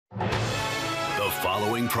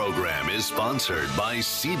following program is sponsored by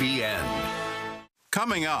CBN.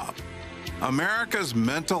 Coming up, America's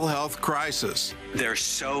mental health crisis. There's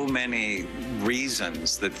so many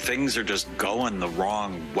reasons that things are just going the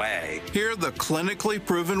wrong way. Here are the clinically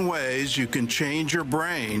proven ways you can change your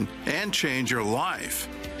brain and change your life.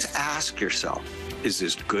 Ask yourself, is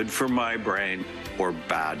this good for my brain or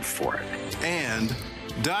bad for it? And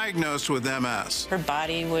diagnosed with MS. Her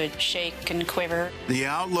body would shake and quiver. The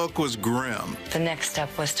outlook was grim. The next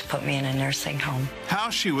step was to put me in a nursing home. How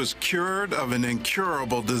she was cured of an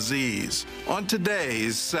incurable disease on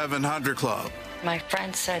today's 700 Club. My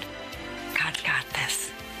friend said, God's got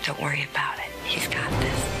this. Don't worry about it. He's got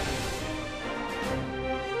this.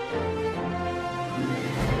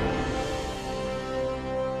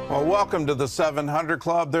 Well, welcome to the 700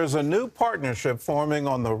 Club. There's a new partnership forming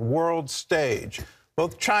on the world stage.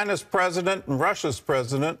 Both China's president and Russia's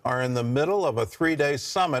president are in the middle of a three-day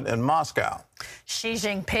summit in Moscow. Xi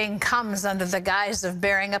Jinping comes under the guise of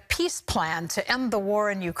bearing a peace plan to end the war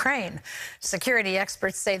in Ukraine. Security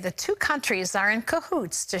experts say the two countries are in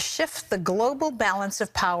cahoots to shift the global balance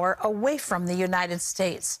of power away from the United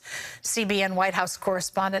States. CBN White House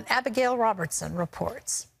correspondent Abigail Robertson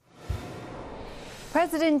reports.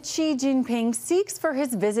 President Xi Jinping seeks for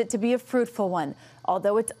his visit to be a fruitful one,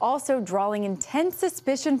 although it's also drawing intense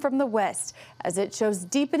suspicion from the West as it shows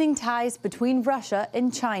deepening ties between Russia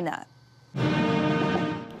and China.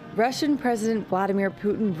 Russian President Vladimir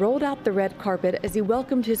Putin rolled out the red carpet as he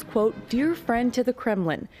welcomed his, quote, dear friend to the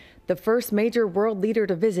Kremlin, the first major world leader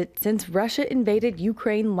to visit since Russia invaded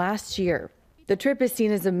Ukraine last year. The trip is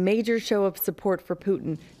seen as a major show of support for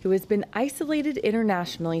Putin, who has been isolated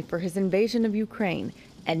internationally for his invasion of Ukraine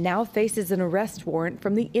and now faces an arrest warrant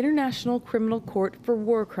from the International Criminal Court for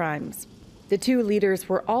war crimes. The two leaders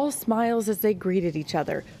were all smiles as they greeted each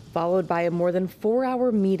other, followed by a more than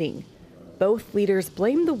 4-hour meeting. Both leaders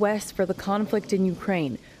blamed the West for the conflict in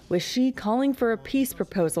Ukraine, with Xi calling for a peace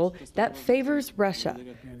proposal that favors Russia.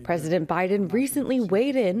 President Biden recently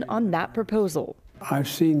weighed in on that proposal. I've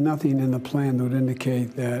seen nothing in the plan that would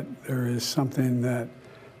indicate that there is something that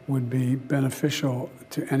would be beneficial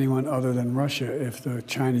to anyone other than Russia if the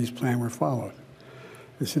Chinese plan were followed.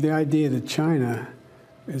 And so the idea that China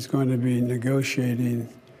is going to be negotiating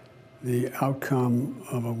the outcome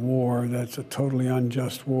of a war that's a totally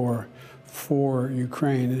unjust war for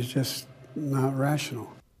Ukraine is just not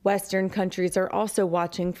rational. Western countries are also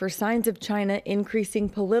watching for signs of China increasing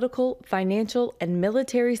political, financial, and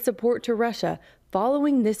military support to Russia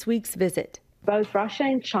following this week's visit. Both Russia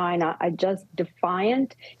and China are just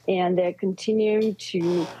defiant, and they're continuing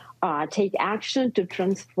to take action to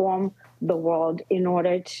transform the world in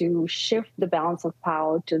order to shift the balance of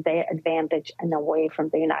power to their advantage and away from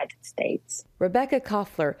the United States. Rebecca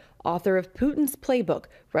Koffler, author of Putin's Playbook,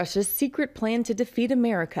 Russia's Secret Plan to Defeat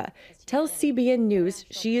America, tells CBN News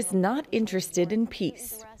she is not interested in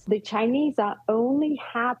peace. The Chinese are only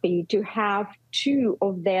happy to have two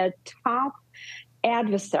of their top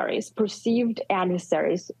adversaries, perceived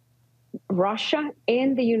adversaries, Russia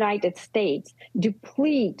and the United States,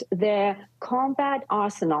 deplete their combat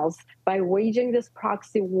arsenals by waging this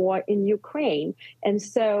proxy war in Ukraine. And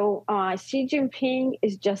so Xi Jinping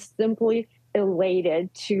is just simply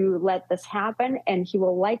elated to let this happen, and he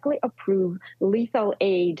will likely approve lethal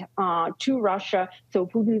aid to Russia so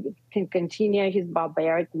Putin can continue his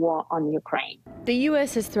barbaric war on Ukraine. The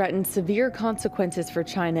U.S. has threatened severe consequences for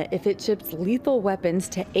China if it ships lethal weapons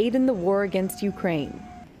to aid in the war against Ukraine.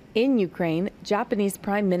 In Ukraine, Japanese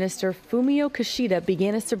Prime Minister Fumio Kishida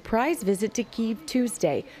began a surprise visit to Kyiv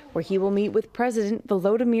Tuesday, where he will meet with President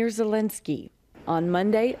Volodymyr Zelensky. On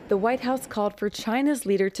Monday, the White House called for China's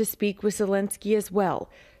leader to speak with Zelensky as well.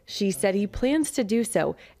 She said he plans to do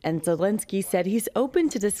so, and Zelensky said he's open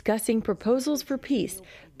to discussing proposals for peace,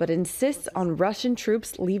 but insists on Russian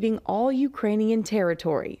troops leaving all Ukrainian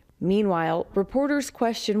territory. Meanwhile, reporters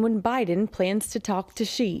question when Biden plans to talk to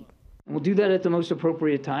Xi. We'll do that at the most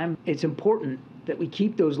appropriate time. It's important that we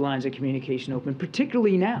keep those lines of communication open,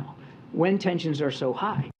 particularly now, when tensions are so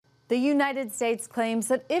high. The United States claims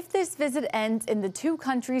that if this visit ends in the two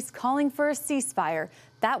countries calling for a ceasefire,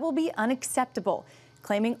 that will be unacceptable,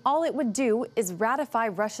 claiming all it would do is ratify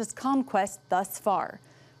Russia's conquest thus far.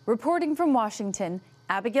 Reporting from Washington,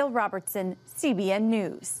 Abigail Robertson, CBN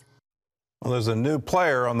News. Well, there's a new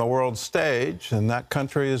player on the world stage, and that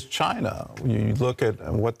country is China. You look at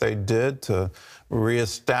what they did to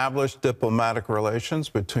reestablish diplomatic relations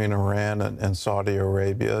between Iran and Saudi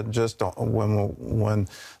Arabia, just when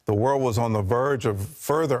the world was on the verge of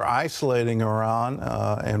further isolating Iran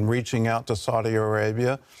and reaching out to Saudi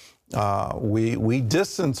Arabia. We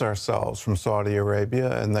distance ourselves from Saudi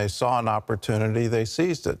Arabia, and they saw an opportunity, they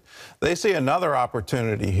seized it. They see another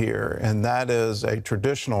opportunity here, and that is a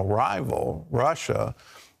traditional rival, Russia,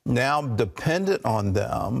 now dependent on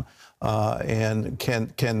them, and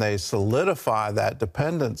can they solidify that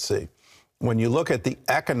dependency? When you look at the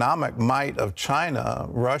economic might of China,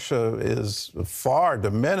 Russia is far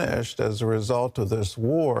diminished as a result of this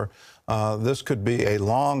war. This could be a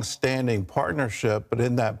long-standing partnership, but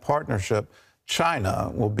in that partnership,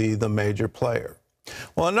 China will be the major player.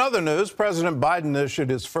 Well, in other news, President Biden issued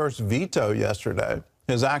his first veto yesterday.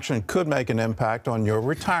 His action could make an impact on your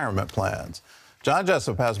retirement plans. John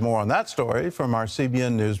Jessup has more on that story from our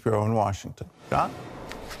CBN News Bureau in Washington. John?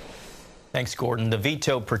 Thanks, Gordon. The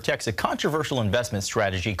veto protects a controversial investment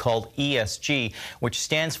strategy called ESG, which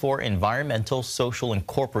stands for Environmental, Social, and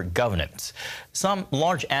Corporate Governance. Some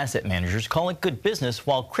large asset managers call it good business,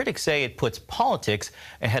 while critics say it puts politics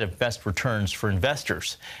ahead of best returns for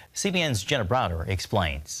investors. CBN's Jenna Browder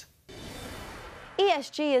explains.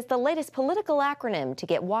 ESG is the latest political acronym to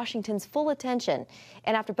get Washington's full attention.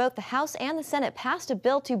 And after both the House and the Senate passed a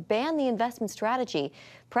bill to ban the investment strategy,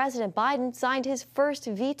 President Biden signed his first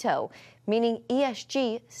veto, meaning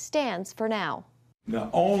ESG stands for now. The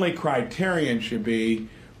only criterion should be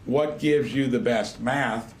what gives you the best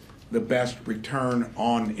math, the best return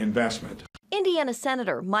on investment. Indiana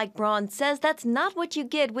Senator Mike Braun says that's not what you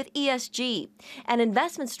get with ESG, an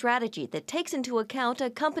investment strategy that takes into account a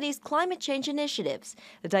company's climate change initiatives,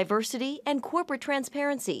 diversity, and corporate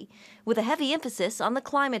transparency, with a heavy emphasis on the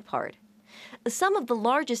climate part. Some of the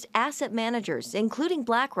largest asset managers, including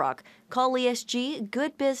BlackRock, call ESG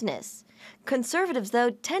good business. Conservatives, though,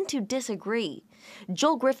 tend to disagree.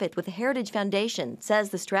 Joel Griffith with the Heritage Foundation says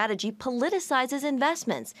the strategy politicizes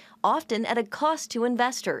investments, often at a cost to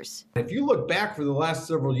investors. If you look back for the last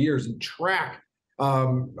several years and track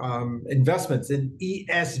investments in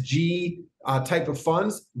ESG type of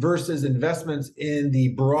funds versus investments in the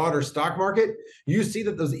broader stock market, you see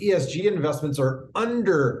that those ESG investments are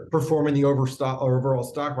underperforming the overall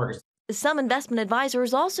stock market. Some investment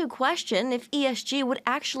advisors also question if ESG would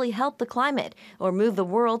actually help the climate or move the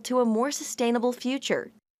world to a more sustainable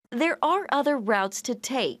future. There are other routes to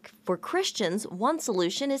take. For Christians, one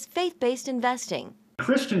solution is faith-based investing.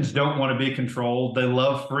 Christians don't want to be controlled. They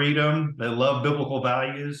love freedom. They love biblical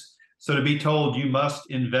values. So to be told you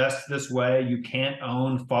must invest this way, you can't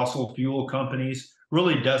own fossil fuel companies,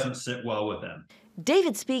 really doesn't sit well with them.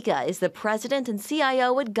 David Spica is the president and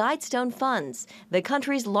CIO at Guidestone Funds, the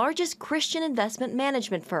country's largest Christian investment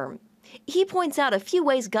management firm. He points out a few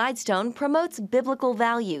ways Guidestone promotes biblical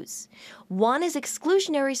values. One is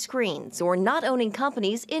exclusionary screens, or not owning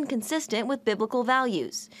companies inconsistent with biblical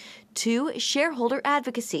values. 2, shareholder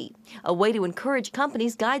advocacy, a way to encourage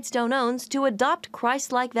companies Guidestone owns to adopt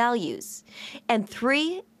Christ-like values. And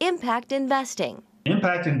 3, impact investing.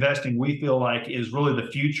 Impact investing, we feel like, is really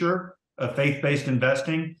the future of faith-based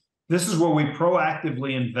investing. This is where we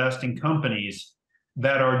proactively invest in companies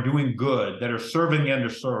that are doing good, that are serving the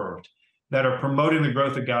underserved, that are promoting the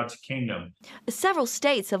growth of God's kingdom. Several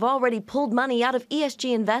states have already pulled money out of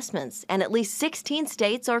ESG investments, and at least 16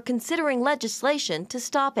 states are considering legislation to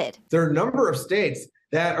stop it. There are a number of states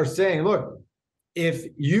that are saying, look, if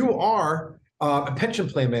you are a pension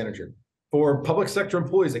plan manager for public sector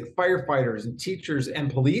employees like firefighters and teachers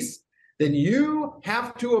and police, then you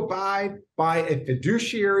have to abide by a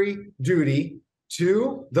fiduciary duty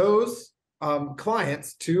to those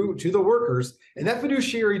clients, to the workers. And that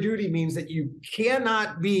fiduciary duty means that you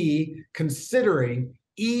cannot be considering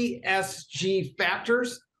ESG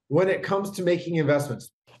factors when it comes to making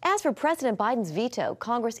investments. As for President Biden's veto,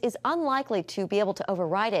 Congress is unlikely to be able to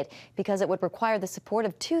override it because it would require the support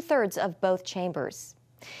of 2/3 of both chambers.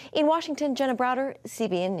 In Washington, Jenna Browder,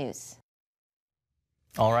 CBN News.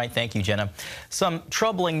 All right, thank you, Jenna. Some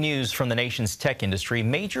troubling news from the nation's tech industry.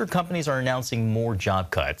 Major companies are announcing more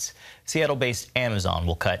job cuts. Seattle-based Amazon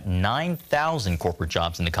will cut 9,000 corporate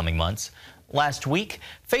jobs in the coming months. Last week,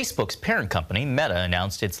 Facebook's parent company, Meta,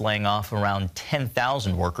 announced it's laying off around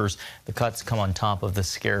 10,000 workers. The cuts come on top of the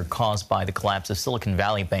scare caused by the collapse of Silicon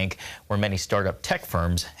Valley Bank, where many startup tech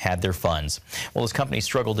firms had their funds. Well, as companies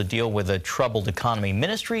struggle to deal with a troubled economy,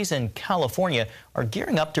 ministries in California are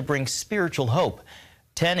gearing up to bring spiritual hope.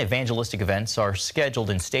 10 evangelistic events are scheduled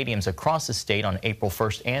in stadiums across the state on April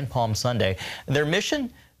 1st and Palm Sunday. Their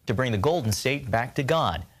mission? To bring the Golden State back to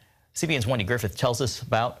God. CBN's Wendy Griffith tells us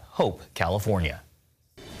about Hope, California.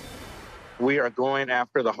 We are going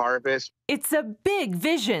after the harvest. It's a big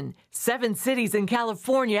vision. 7 cities in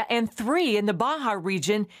California and 3 in the Baja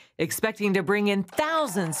region, expecting to bring in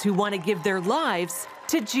thousands who want to give their lives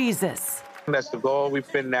to Jesus. That's the goal.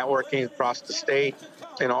 We've been networking across the state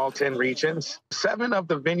in all 10 regions. 7 of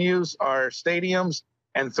the venues are stadiums,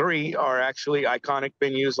 and 3 are actually iconic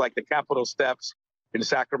venues like the Capitol Steps in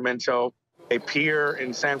Sacramento, a pier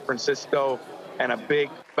in San Francisco, and a big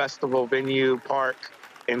festival venue park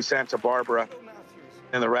in Santa Barbara.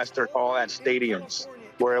 And the rest are all at stadiums,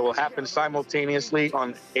 where it will happen simultaneously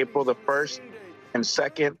on April the 1st and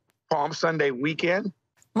 2nd, Palm Sunday weekend.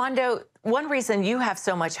 Mondo, one reason you have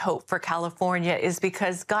so much hope for California is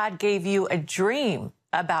because God gave you a dream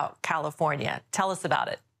about California. Tell us about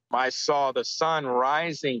it. I saw the sun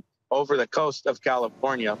rising over the coast of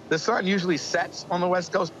California. The sun usually sets on the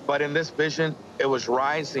West Coast, but in this vision, it was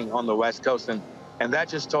rising on the West Coast. And that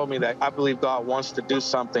just told me that I believe God wants to do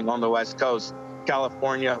something on the West Coast,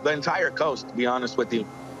 California, the entire coast, to be honest with you.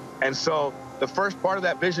 And so the first part of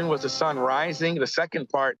that vision was the sun rising. The second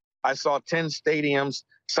part, I saw 10 stadiums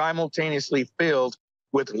simultaneously filled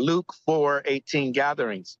with Luke 4:18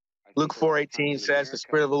 gatherings. Luke 4:18 says, the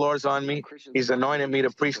Spirit of the Lord is on me. He's anointed me to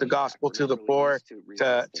preach the gospel to the poor,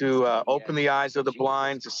 to open the eyes of the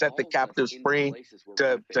blind, to set the captives free,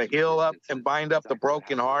 to heal up and bind up the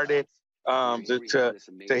brokenhearted, to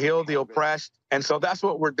heal the oppressed. And so that's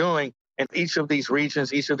what we're doing in each of these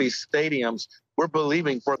regions, each of these stadiums. We're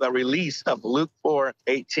believing for the release of Luke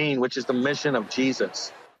 4:18, which is the mission of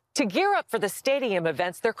Jesus. To gear up for the stadium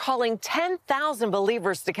events, they're calling 10,000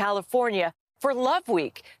 believers to California for Love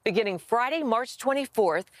Week, beginning Friday, March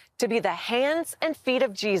 24th, to be the hands and feet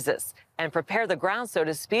of Jesus and prepare the ground, so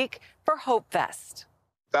to speak, for Hope Fest.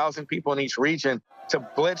 1,000 people in each region to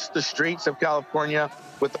blitz the streets of California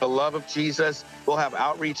with the love of Jesus. We'll have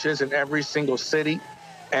outreaches in every single city.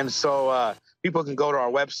 And so people can go to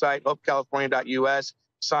our website, hopecalifornia.us,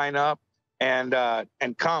 sign up,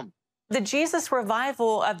 and come. The Jesus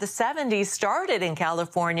revival of the 70s started in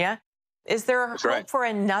California. Is there hope for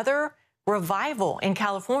another revival in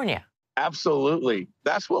California? Absolutely.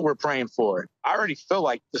 That's what we're praying for. I already feel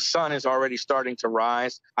like the sun is already starting to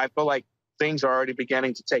rise. I feel like things are already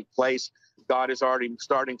beginning to take place. God is already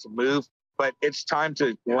starting to move, but it's time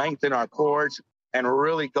to lengthen our cords and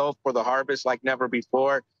really go for the harvest like never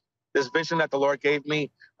before. This vision that the Lord gave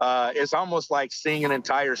me is almost like seeing an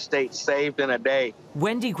entire state saved in a day.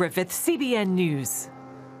 Wendy Griffith, CBN News.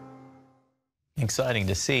 Exciting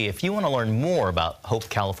to see. If you want to learn more about Hope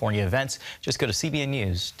California events, just go to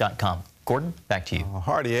cbnnews.com. Gordon, back to you.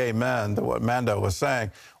 Hearty amen to what Mando was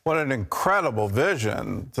saying. What an incredible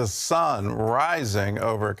vision. The sun rising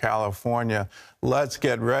over California. Let's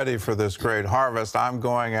get ready for this great harvest. I'm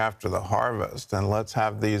going after the harvest, and let's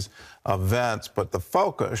have these events. But the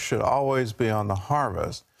focus should always be on the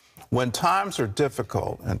harvest. When times are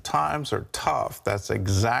difficult and times are tough, that's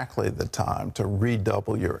exactly the time to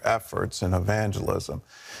redouble your efforts in evangelism.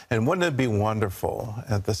 And wouldn't it be wonderful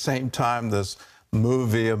at the same time this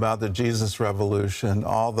movie about the Jesus Revolution,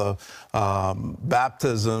 all the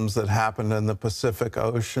baptisms that happened in the Pacific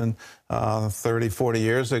Ocean 30, 40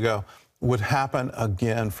 years ago would happen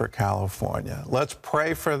again for California. Let's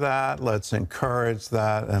pray for that, let's encourage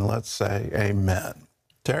that, and let's say amen.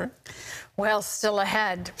 Terry? Well, still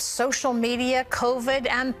ahead, social media, COVID,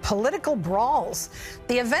 and political brawls.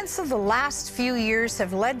 The events of the last few years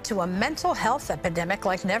have led to a mental health epidemic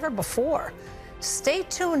like never before. Stay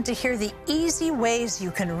tuned to hear the easy ways you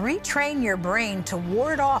can retrain your brain to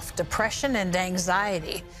ward off depression and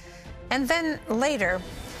anxiety. And then later,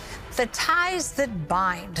 the ties that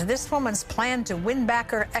bind. This woman's plan to win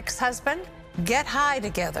back her ex-husband, get high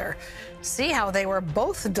together. See how they were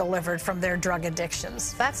both delivered from their drug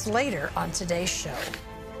addictions. That's later on today's show.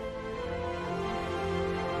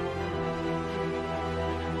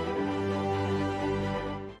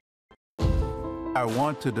 I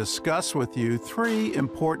want to discuss with you 3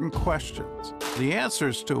 important questions, the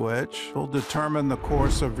answers to which will determine the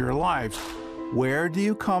course of your life. Where do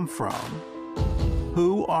you come from?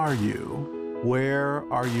 Who are you? Where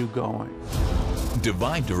are you going?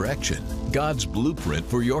 Divine Direction, God's blueprint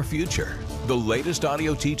for your future. The latest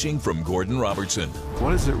audio teaching from Gordon Robertson.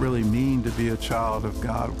 What does it really mean to be a child of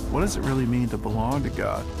God? What does it really mean to belong to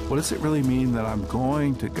God? What does it really mean that I'm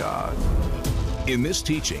going to God? In this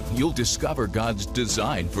teaching, you'll discover God's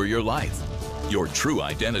design for your life, your true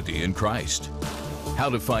identity in Christ, how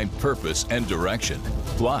to find purpose and direction,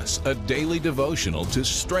 plus a daily devotional to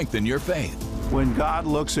strengthen your faith. When God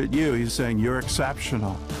looks at you, he's saying, you're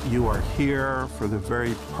exceptional. You are here for the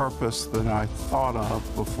very purpose that I thought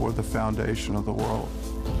of before the foundation of the world.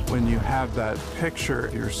 When you have that picture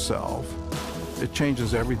of yourself, it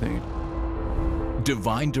changes everything.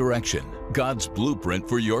 Divine Direction, God's blueprint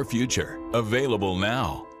for your future. Available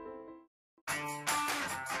now.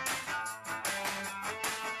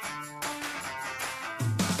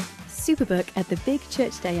 Superbook at the Big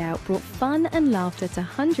Church Day Out brought fun and laughter to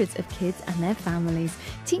hundreds of kids and their families,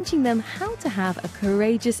 teaching them how to have a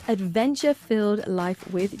courageous, adventure-filled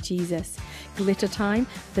life with Jesus. Glitter time,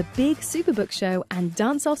 the Big Superbook show, and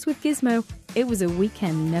dance-offs with Gizmo. It was a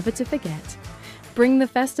weekend never to forget. Bring the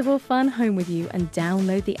festival fun home with you and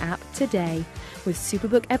download the app today. With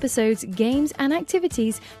Superbook episodes, games, and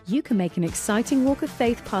activities, you can make an exciting walk of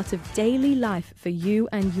faith part of daily life for you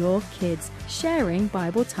and your kids, sharing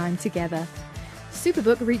Bible time together.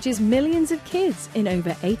 Superbook reaches millions of kids in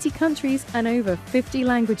over 80 countries and over 50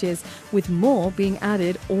 languages, with more being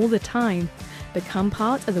added all the time. Become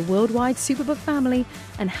part of the worldwide Superbook family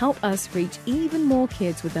and help us reach even more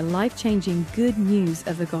kids with the life-changing good news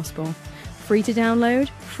of the gospel. Free to download,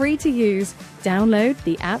 free to use. Download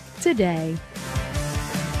the app today.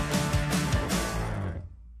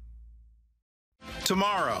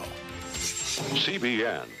 Tomorrow.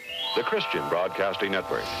 CBN, the Christian Broadcasting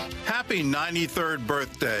Network. Happy 93rd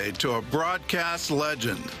birthday to a broadcast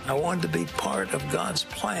legend. I wanted to be part of God's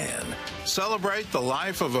plan. Celebrate the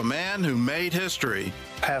life of a man who made history.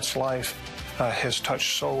 Pat's life has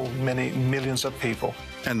touched so many millions of people.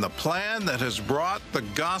 And the plan that has brought the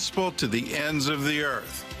gospel to the ends of the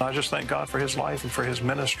earth. I just thank God for his life and for his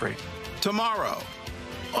ministry. Tomorrow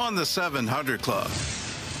on the 700 Club.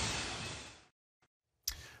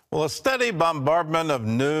 Well, a steady bombardment of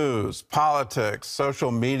news, politics,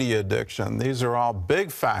 social media addiction, these are all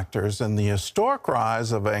big factors in the historic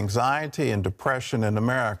rise of anxiety and depression in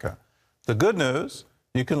America. The good news,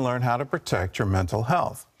 you can learn how to protect your mental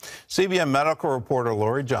health. CBN medical reporter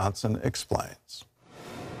Lori Johnson explains.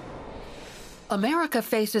 America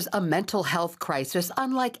faces a mental health crisis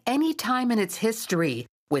unlike any time in its history,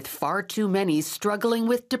 with far too many struggling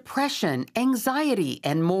with depression, anxiety,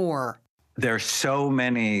 and more. There are so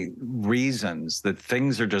many reasons that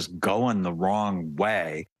things are just going the wrong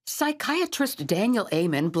way. Psychiatrist Daniel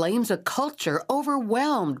Amen blames a culture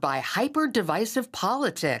overwhelmed by hyper-divisive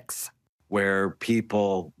politics, where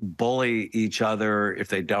people bully each other if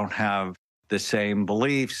they don't have the same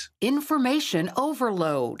beliefs. Information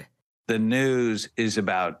overload. The news is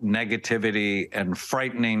about negativity and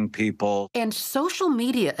frightening people. And social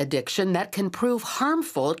media addiction that can prove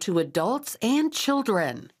harmful to adults and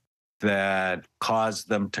children. That cause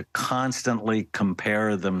them to constantly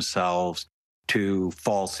compare themselves to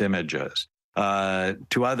false images,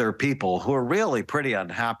 to other people who are really pretty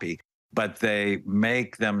unhappy, but they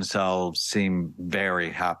make themselves seem very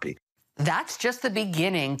happy. That's just the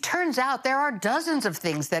beginning. Turns out there are dozens of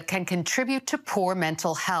things that can contribute to poor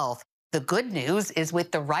mental health. The good news is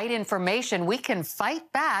with the right information, we can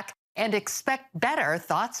fight back and expect better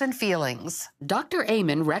thoughts and feelings. Dr.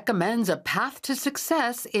 Amen recommends a path to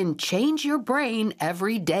success in Change Your Brain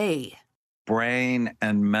Every Day. Brain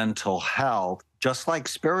and mental health, just like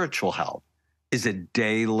spiritual health, is a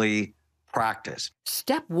daily practice.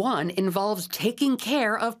 Step 1 involves taking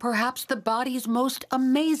care of perhaps the body's most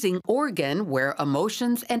amazing organ where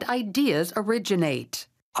emotions and ideas originate.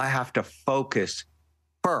 I have to focus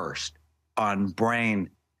first on brain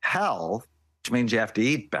health, which means you have to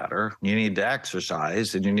eat better, you need to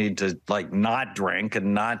exercise, and you need to not drink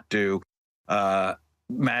and not do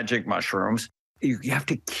magic mushrooms. You have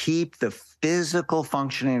to keep the physical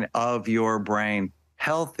functioning of your brain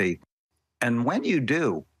healthy. And when you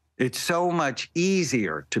do, it's so much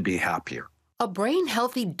easier to be happier. A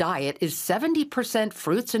brain-healthy diet is 70%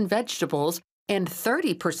 fruits and vegetables and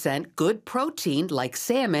 30% good protein like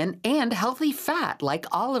salmon and healthy fat like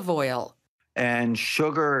olive oil. And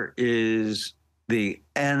sugar is the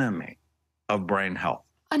enemy of brain health.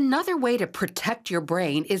 Another way to protect your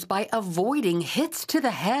brain is by avoiding hits to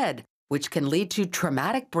the head, which can lead to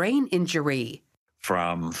traumatic brain injury.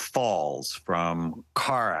 From falls, from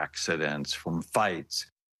car accidents, from fights.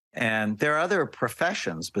 And there are other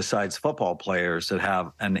professions besides football players that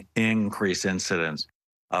have an increased incidence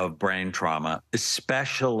of brain trauma,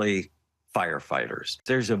 especially firefighters.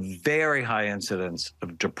 There's a very high incidence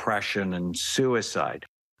of depression and suicide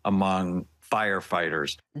among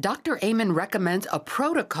firefighters. Dr. Amen recommends a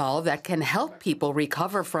protocol that can help people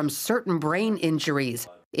recover from certain brain injuries.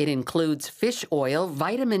 It includes fish oil,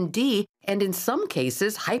 vitamin D, and in some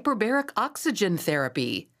cases, hyperbaric oxygen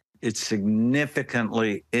therapy. It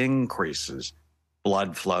significantly increases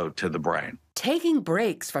blood flow to the brain. Taking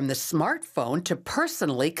breaks from the smartphone to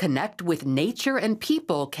personally connect with nature and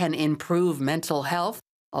people can improve mental health,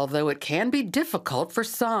 although it can be difficult for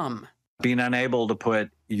some. Being unable to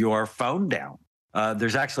put your phone down.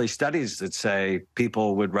 There's actually studies that say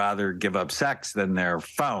people would rather give up sex than their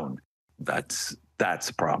phone. That's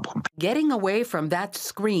a problem. Getting away from that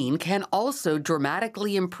screen can also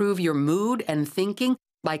dramatically improve your mood and thinking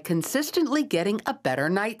by consistently getting a better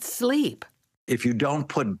night's sleep. If you don't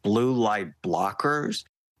put blue light blockers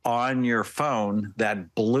on your phone,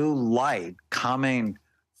 that blue light coming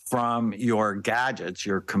from your gadgets,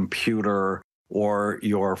 your computer or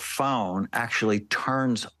your phone, actually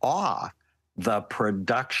turns off the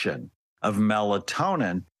production of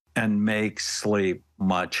melatonin and makes sleep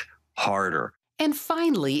much harder. And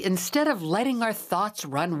finally, instead of letting our thoughts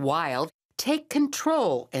run wild, take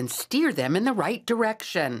control and steer them in the right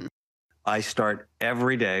direction. I start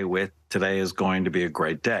every day with, today is going to be a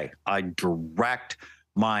great day. I direct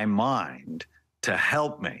my mind to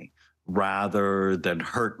help me rather than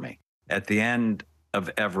hurt me. At the end of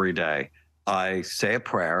every day, I say a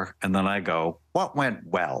prayer and then I go, what went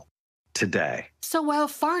well today? So while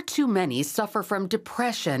far too many suffer from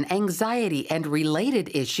depression, anxiety, and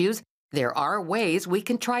related issues, there are ways we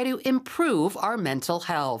can try to improve our mental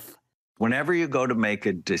health. Whenever you go to make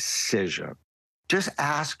a decision, just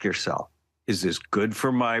ask yourself, is this good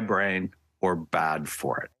for my brain or bad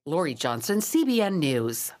for it? Lori Johnson, CBN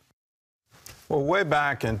News. Well, way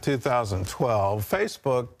back in 2012,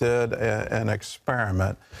 Facebook did an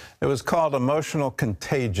experiment. It was called emotional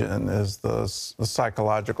contagion, is the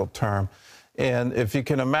psychological term. And if you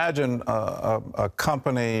can imagine a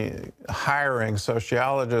company hiring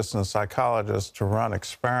sociologists and psychologists to run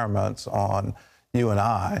experiments on you and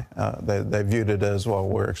I, they viewed it as, well,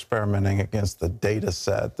 we're experimenting against the data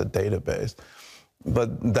set, the database.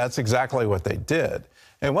 But that's exactly what they did.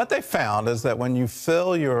 And what they found is that when you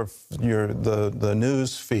fill the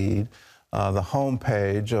news feed, the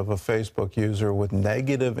homepage of a Facebook user with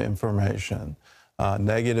negative information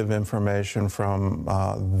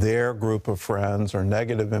from their group of friends or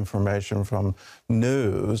negative information from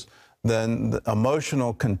news, then the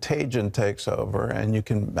emotional contagion takes over and you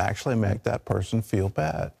can actually make that person feel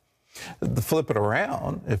bad. Flip it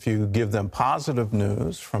around, if you give them positive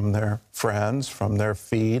news from their friends, from their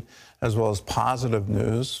feed, as well as positive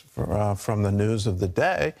news from the news of the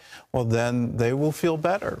day, well, then they will feel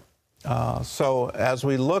better. So as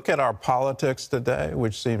we look at our politics today,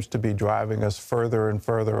 which seems to be driving us further and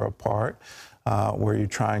further apart, where you're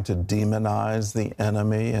trying to demonize the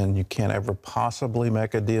enemy and you can't ever possibly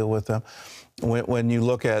make a deal with them. When you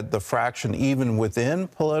look at the fraction even within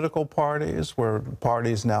political parties, where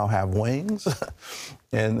parties now have wings,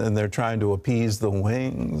 and they're trying to appease the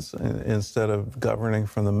wings instead of governing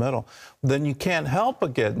from the middle, then you can't help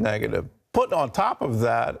but get negative. Put on top of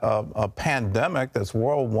that a pandemic that's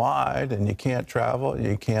worldwide and you can't travel,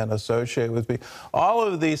 you can't associate with people. All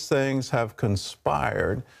of these things have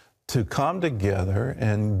conspired to come together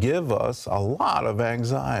and give us a lot of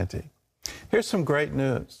anxiety. Here's some great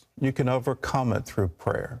news. You can overcome it through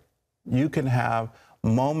prayer. You can have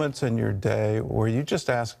moments in your day where you just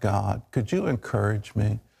ask God, could you encourage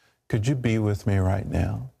me? Could you be with me right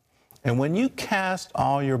now? And when you cast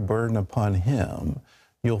all your burden upon Him,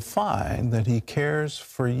 you'll find that He cares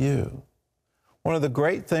for you. One of the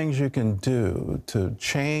great things you can do to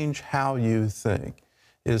change how you think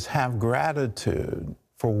is have gratitude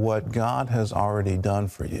for what God has already done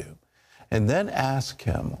for you. And then ask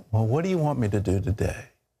Him, well, what do you want me to do today?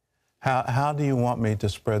 How do you want me to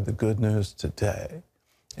spread the good news today?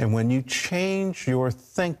 And when you change your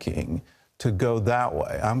thinking to go that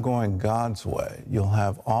way, I'm going God's way, you'll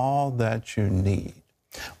have all that you need.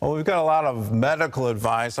 Well, we've got a lot of medical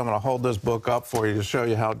advice. I'm going to hold this book up for you to show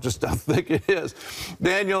you how thick it is.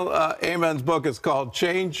 Daniel Amen's book is called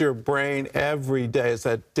Change Your Brain Every Day. It's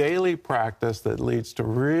that daily practice that leads to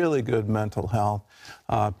really good mental health.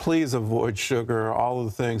 Please avoid sugar, all of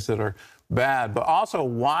the things that are bad, but also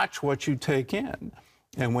watch what you take in.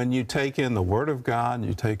 And when you take in the Word of God,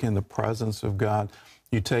 you take in the presence of God,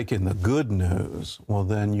 you take in the good news, well,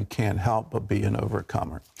 then you can't help but be an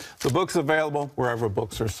overcomer. The book's available wherever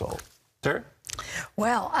books are sold. Terry?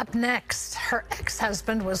 Well, up next, her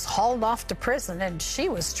ex-husband was hauled off to prison and she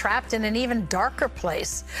was trapped in an even darker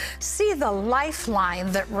place. See the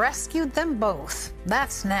lifeline that rescued them both.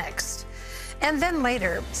 That's next. And then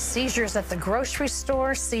later, seizures at the grocery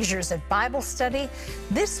store, seizures at Bible study.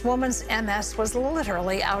 This woman's MS was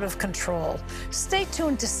literally out of control. Stay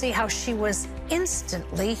tuned to see how she was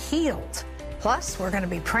instantly healed. Plus, we're going to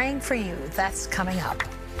be praying for you. That's coming up.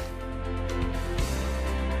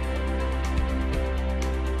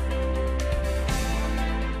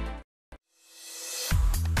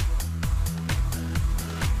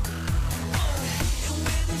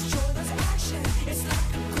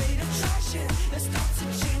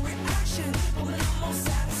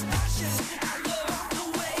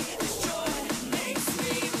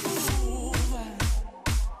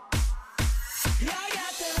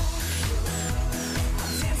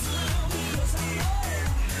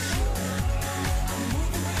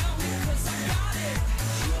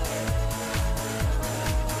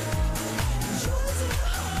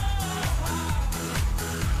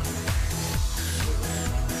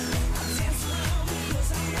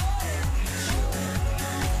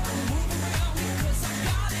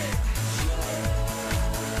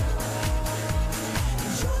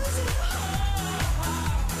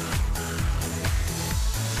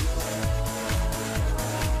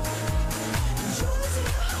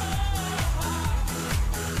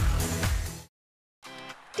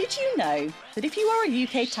 Did you know that if you are a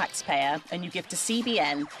UK taxpayer and you give to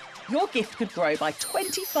CBN, your gift could grow by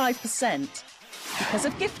 25%? Because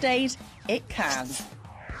of Gift Aid, it can.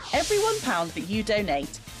 Every £1 that you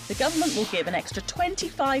donate, the government will give an extra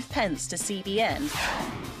 25 pence to CBN.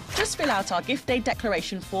 Just fill out our Gift Aid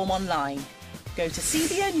declaration form online. Go to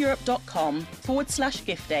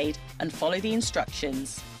cbneurope.com/giftaid and follow the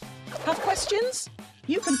instructions. Have questions?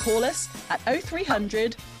 You can call us at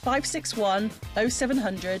 0300 561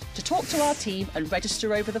 0700 to talk to our team and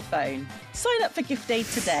register over the phone. Sign up for Gift Aid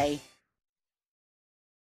today.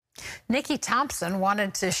 Nikki Thompson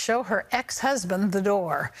wanted to show her ex-husband the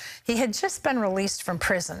door. He had just been released from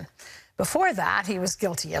prison. Before that, he was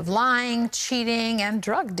guilty of lying, cheating, and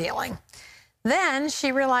drug dealing. Then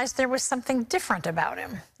she realized there was something different about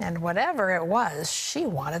him, and whatever it was, she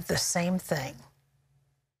wanted the same thing.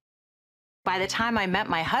 By the time I met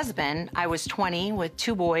my husband, I was 20 with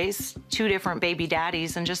 2 boys, 2 different baby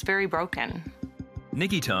daddies, and just very broken.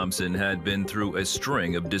 Nikki Thompson had been through a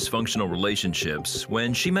string of dysfunctional relationships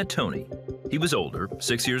when she met Tony. He was older,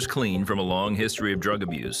 6 years clean from a long history of drug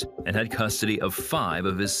abuse, and had custody of 5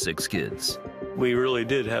 of his 6 kids. We really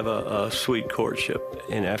did have a sweet courtship,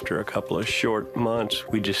 and after a couple of short months,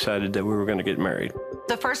 we decided that we were going to get married.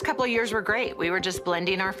 The first couple of years were great. We were just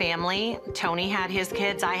blending our family. Tony had his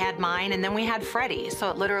kids, I had mine, and then we had Freddie. So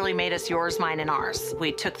it literally made us yours, mine, and ours.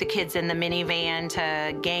 We took the kids in the minivan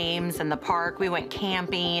to games and the park. We went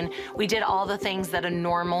camping. We did all the things that a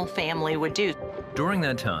normal family would do. During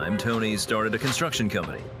that time, Tony started a construction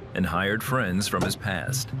company and hired friends from his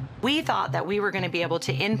past. We thought that we were going to be able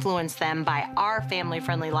to influence them by our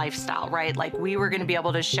family-friendly lifestyle, right? Like we were going to be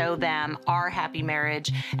able to show them our happy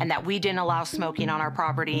marriage and that we didn't allow smoking on our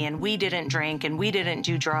property and we didn't drink and we didn't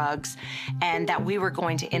do drugs and that we were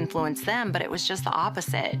going to influence them, but it was just the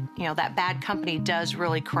opposite. You know, that bad company does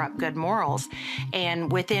really corrupt good morals.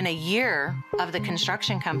 And within a year of the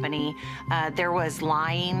construction company, there was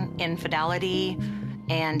lying, infidelity,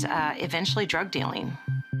 and eventually drug dealing.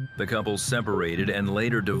 The couple separated and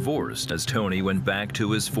later divorced as Tony went back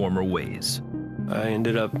to his former ways. I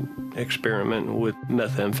ended up experimenting with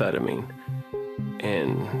methamphetamine,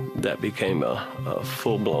 and that became a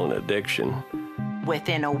full-blown addiction.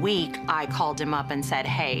 Within a week, I called him up and said,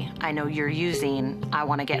 hey, I know you're using, I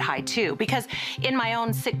want to get high too. Because in my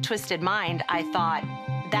own sick, twisted mind, I thought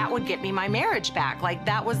that would get me my marriage back. Like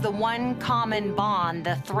that was the one common bond,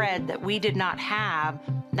 the thread that we did not have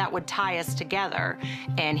that would tie us together.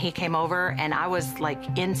 And he came over and I was like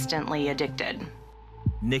instantly addicted.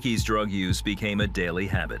 Nikki's drug use became a daily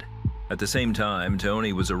habit. At the same time,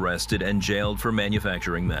 Tony was arrested and jailed for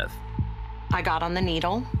manufacturing meth. I got on the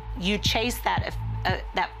needle. You chase that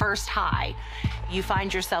first high. You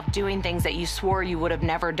find yourself doing things that you swore you would have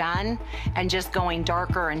never done and just going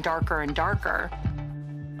darker and darker and darker.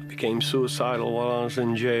 I became suicidal while I was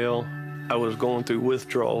in jail. I was going through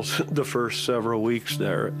withdrawals the first several weeks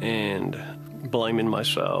there and blaming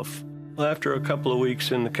myself. After a couple of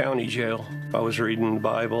weeks in the county jail, I was reading the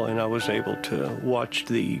Bible and I was able to watch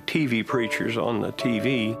the TV preachers on the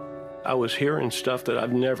TV. I was hearing stuff that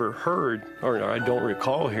I've never heard or I don't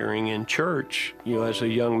recall hearing in church. You know, as a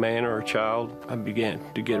young man or a child, I began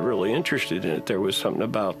to get really interested in it. There was something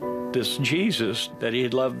about this Jesus, that he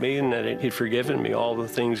had loved me and that he'd forgiven me all the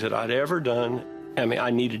things that I'd ever done. I mean, I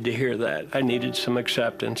needed to hear that. I needed some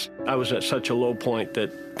acceptance. I was at such a low point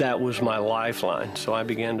that that was my lifeline. So I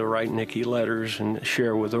began to write Nikki letters and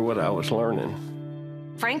share with her what I was learning.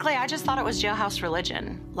 Frankly, I just thought it was jailhouse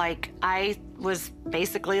religion. Like, I was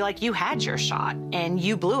basically like, you had your shot and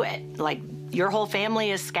you blew it. Like, your whole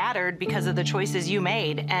family is scattered because of the choices you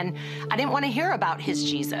made. And I didn't want to hear about his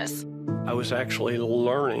Jesus. I was actually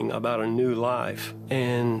learning about a new life,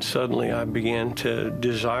 and suddenly I began to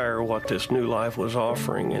desire what this new life was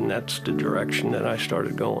offering, and that's the direction that I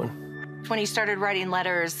started going. When he started writing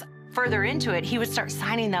letters further into it, he would start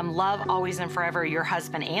signing them, love always and forever, your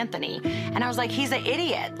husband, Anthony. And I was like, he's an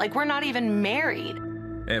idiot. Like, we're not even married.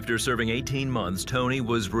 After serving 18 months, Tony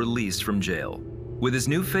was released from jail. With his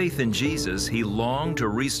new faith in Jesus, he longed to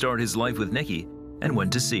restart his life with Nikki and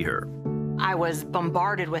went to see her. I was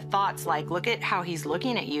bombarded with thoughts like, look at how he's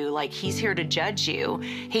looking at you. Like, he's here to judge you.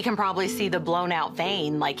 He can probably see the blown out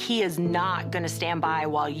vein. Like, he is not going to stand by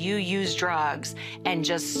while you use drugs and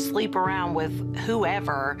just sleep around with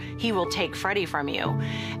whoever. He will take Freddie from you.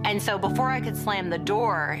 And so before I could slam the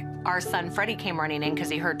door, our son Freddie came running in because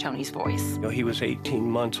he heard Tony's voice. You know, he was 18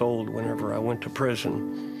 months old whenever I went to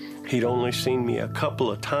prison. He'd only seen me a couple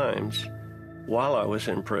of times while I was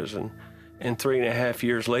in prison. And 3.5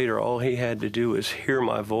 years later, all he had to do was hear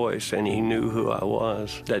my voice, and he knew who I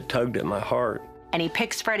was. That tugged at my heart. And he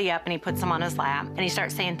picks Freddie up and he puts him on his lap and he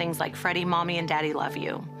starts saying things like, Freddie, Mommy and Daddy love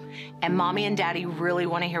you. And Mommy and Daddy really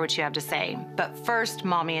want to hear what you have to say. But first,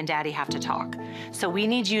 Mommy and Daddy have to talk. So we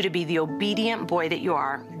need you to be the obedient boy that you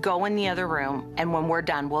are. Go in the other room, and when we're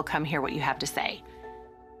done, we'll come hear what you have to say.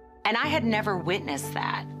 And I had never witnessed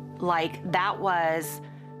that. Like, that was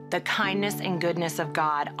the kindness and goodness of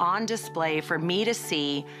God on display for me to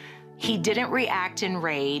see. He didn't react in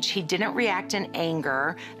rage. He didn't react in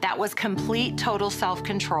anger. That was complete, total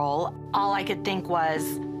self-control. All I could think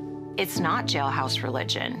was, it's not jailhouse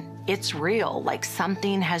religion. It's real. Like,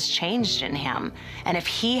 something has changed in him. And if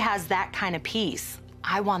he has that kind of peace,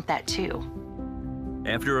 I want that too.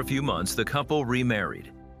 After a few months, the couple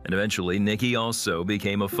remarried. And eventually, Nikki also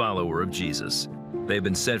became a follower of Jesus. They've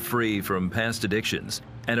been set free from past addictions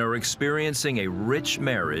and are experiencing a rich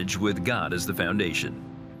marriage with God as the foundation.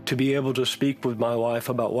 To be able to speak with my wife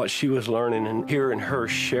about what she was learning and hearing her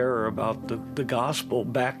share about the gospel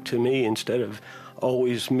back to me instead of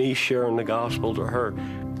always me sharing the gospel to her.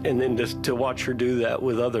 And then just to watch her do that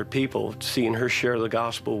with other people, seeing her share the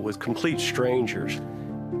gospel with complete strangers.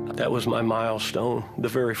 That was my milestone, the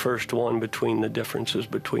very first one between the differences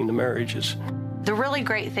between the marriages. The really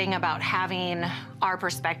great thing about having our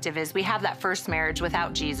perspective is we have that first marriage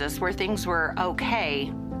without Jesus where things were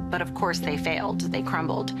okay, but of course they failed, they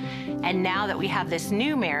crumbled. And now that we have this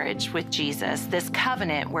new marriage with Jesus, this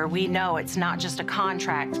covenant where we know it's not just a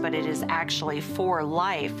contract, but it is actually for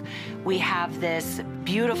life, we have this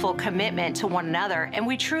beautiful commitment to one another, and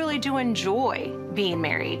we truly do enjoy being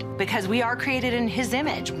married because we are created in His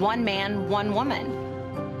image, one man, one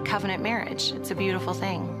woman. Covenant marriage, it's a beautiful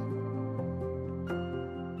thing.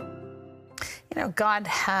 You know, God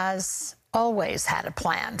has always had a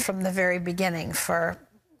plan from the very beginning for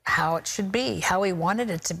how it should be, how He wanted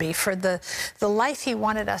it to be, for the life He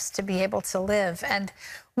wanted us to be able to live. And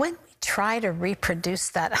when we try to reproduce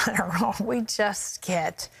that on our own, we just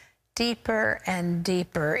get deeper and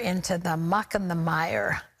deeper into the muck and the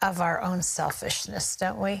mire of our own selfishness,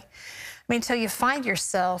 don't we? I mean, until you find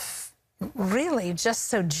yourself really just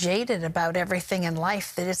so jaded about everything in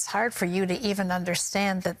life that it's hard for you to even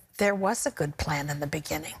understand that there was a good plan in the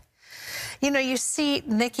beginning. You know, you see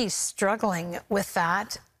Nikki struggling with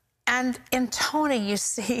that, and in Tony, you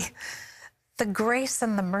see the grace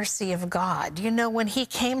and the mercy of God. You know, when he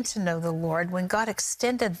came to know the Lord, when God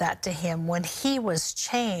extended that to him, when he was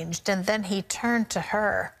changed, and then he turned to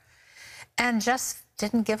her and just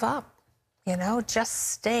didn't give up, you know,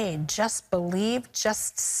 just stayed, just believed,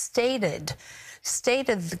 just stated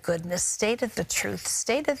the goodness, stated the truth,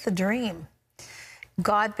 stated the dream.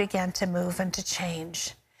 God began to move and to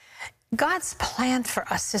change. God's plan for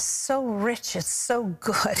us is so rich, it's so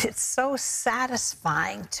good, it's so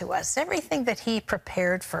satisfying to us. Everything that He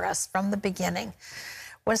prepared for us from the beginning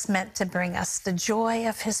was meant to bring us the joy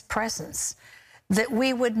of His presence, that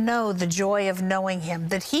we would know the joy of knowing Him,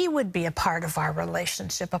 that He would be a part of our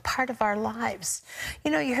relationship, a part of our lives.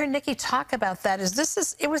 You know, you heard Nikki talk about that.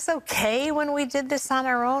 It was okay when we did this on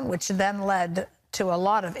our own, which then led to a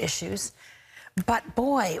lot of issues. But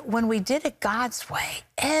boy, when we did it God's way,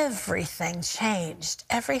 everything changed.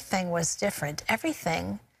 Everything was different.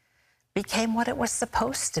 Everything became what it was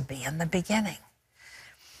supposed to be in the beginning.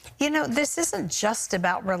 You know, this isn't just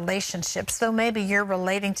about relationships, though maybe you're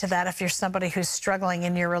relating to that if you're somebody who's struggling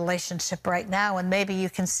in your relationship right now, and maybe you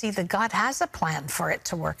can see that God has a plan for it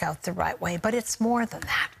to work out the right way, but it's more than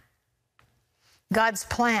that. God's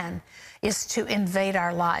plan is to invade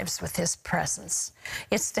our lives with His presence.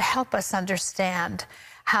 It's to help us understand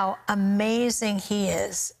how amazing He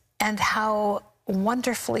is and how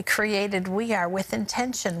wonderfully created we are, with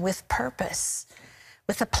intention, with purpose,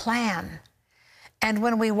 with a plan. And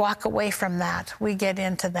when we walk away from that, we get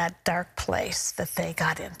into that dark place that they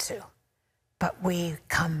got into. But we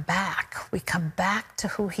come back. We come back to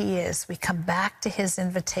who He is. We come back to His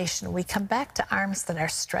invitation. We come back to arms that are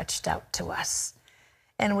stretched out to us.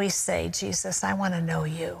 And we say, Jesus, I want to know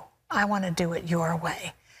You. I want to do it Your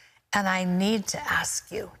way. And I need to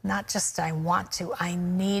ask You, not just I want to, I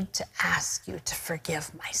need to ask You to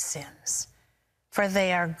forgive my sins. For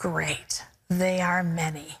they are great. They are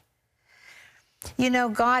many. You know,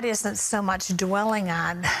 God isn't so much dwelling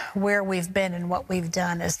on where we've been and what we've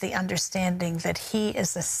done as the understanding that He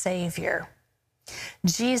is a Savior.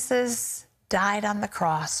 Jesus died on the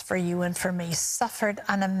cross for you and for me, suffered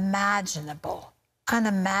unimaginable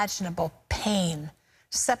pain,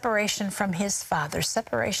 separation from His Father,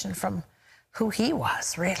 separation from who He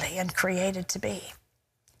was, really, and created to be,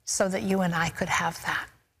 so that you and I could have that.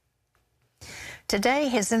 Today,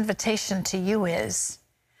 His invitation to you is,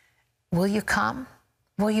 will you come?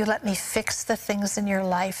 Will you let me fix the things in your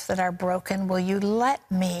life that are broken? Will you let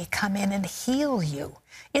me come in and heal you?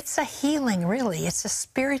 It's a healing, really. It's a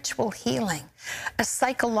spiritual healing, a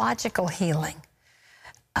psychological healing,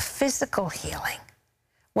 a physical healing.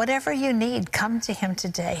 Whatever you need, come to him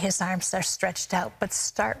today. His arms are stretched out, but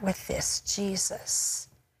start with this. Jesus,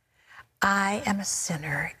 I am a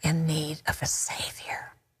sinner in need of a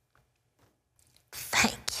Savior.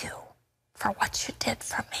 Thank you for what you did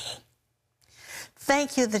for me.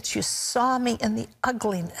 Thank you that you saw me in the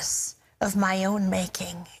ugliness of my own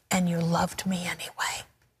making and you loved me anyway.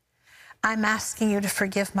 I'm asking you to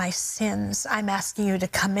forgive my sins. I'm asking you to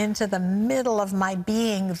come into the middle of my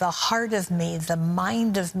being, the heart of me, the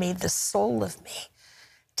mind of me, the soul of me.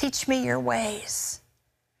 Teach me your ways.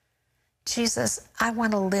 Jesus, I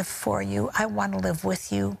want to live for you. I want to live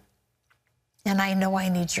with you. And I know I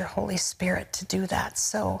need your Holy Spirit to do that.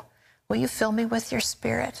 So will you fill me with your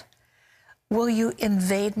Spirit? Will you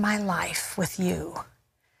invade my life with you?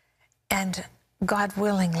 And God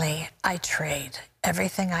willingly, I trade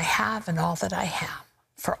everything I have and all that I am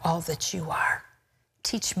for all that you are.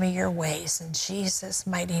 Teach me your ways. In Jesus'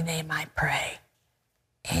 mighty name I pray.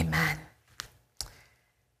 Amen.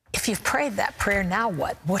 If you've prayed that prayer, now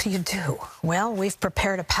what? What do you do? Well, we've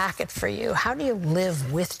prepared a packet for you. How do you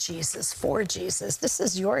live with Jesus, for Jesus? This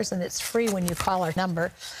is yours, and it's free when you call our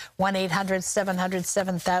number,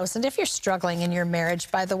 1-800-700-7000. If you're struggling in your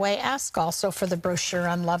marriage, by the way, ask also for the brochure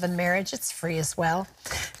on love and marriage. It's free as well.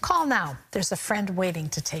 Call now. There's a friend waiting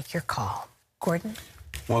to take your call. Gordon?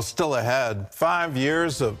 Well, still ahead, 5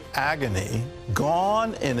 years of agony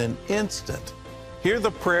gone in an instant. Hear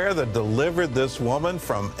the prayer that delivered this woman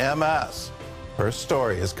from MS. Her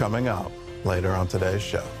story is coming up later on today's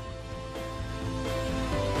show.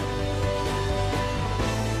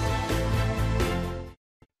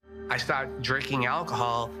 I started drinking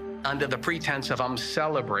alcohol under the pretense of I'm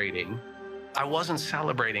celebrating. I wasn't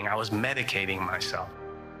celebrating, I was medicating myself.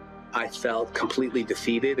 I felt completely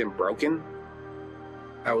defeated and broken.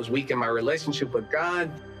 I was weak in my relationship with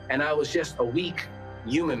God, and I was just a weak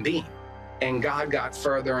human being. And God got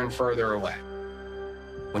further and further away.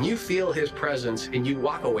 When you feel his presence and you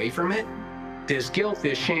walk away from it, there's guilt,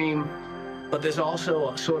 there's shame, but there's also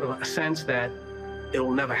a sort of a sense that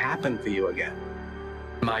it'll never happen for you again.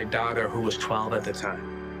 My daughter, who was 12 at the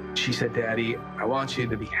time, she said, Daddy, I want you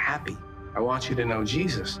to be happy. I want you to know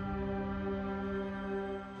Jesus.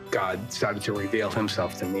 God started to reveal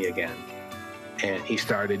himself to me again. And he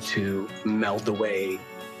started to melt away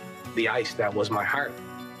the ice that was my heart.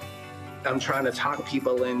 I'm trying to talk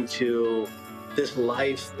people into this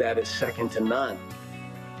life that is second to none.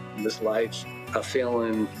 This life of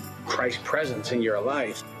feeling Christ's presence in your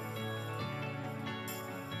life.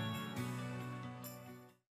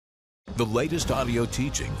 The latest audio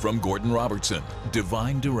teaching from Gordon Robertson,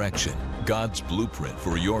 Divine Direction, God's blueprint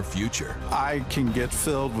for your future. I can get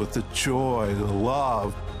filled with the joy, the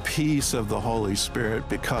love, peace of the Holy Spirit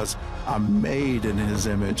because I'm made in his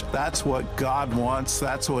image. That's what God wants.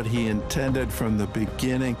 That's what he intended from the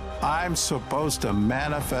beginning. I'm supposed to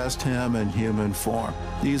manifest him in human form.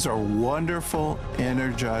 These are wonderful,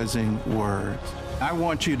 energizing words. I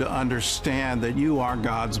want you to understand that you are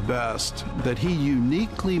God's best, that he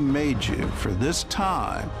uniquely made you for this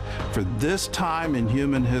time in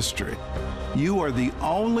human history. You are the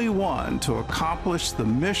only one to accomplish the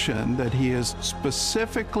mission that he has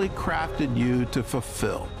specifically crafted you to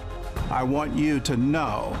fulfill. I want you to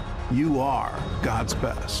know you are God's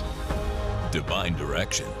best. Divine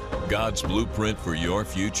Direction, God's blueprint for your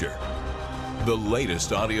future. The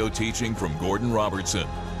latest audio teaching from Gordon Robertson.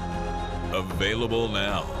 Available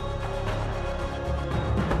now.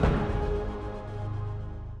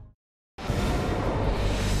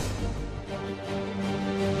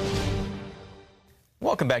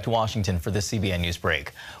 Welcome back to Washington for the CBN News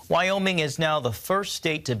Break. Wyoming is now the first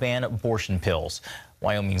state to ban abortion pills.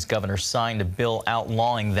 Wyoming's governor signed a bill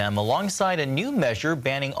outlawing them alongside a new measure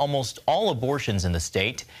banning almost all abortions in the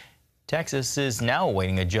state. Texas is now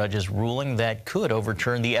awaiting a judge's ruling that could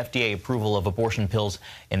overturn the FDA approval of abortion pills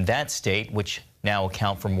in that state, which now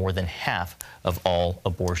account for more than half of all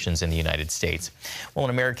abortions in the United States. Well,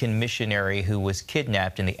 an American missionary who was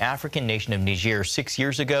kidnapped in the African nation of Niger 6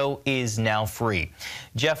 years ago is now free.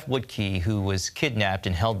 Jeff Woodkey, who was kidnapped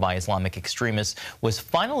and held by Islamic extremists, was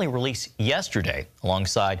finally released yesterday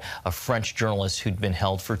alongside a French journalist who'd been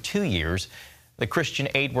held for 2 years. The Christian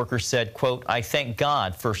aid worker said, quote, I thank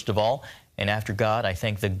God, first of all, and after God, I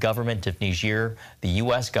thank the government of Niger, the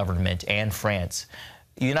U.S. government, and France.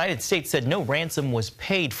 The United States said no ransom was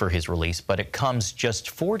paid for his release, but it comes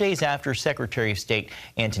just 4 days after Secretary of State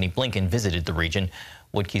Antony Blinken visited the region.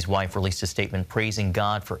 Woodkey's wife released a statement praising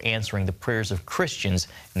God for answering the prayers of Christians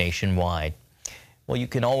nationwide. Well, you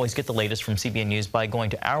can always get the latest from CBN News by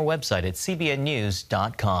going to our website at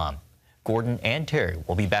cbnnews.com. Gordon and Terry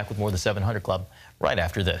will be back with more of the 700 Club right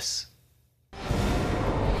after this.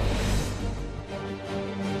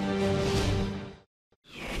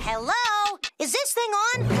 Hello? Is this thing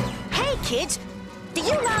on? Hey, kids, do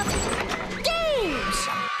you love games?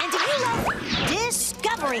 And do you love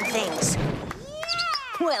discovering things?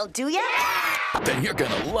 Well, do ya? Then you're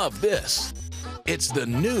gonna love this. It's the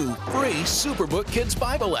new free Superbook Kids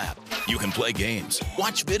Bible app. You can play games,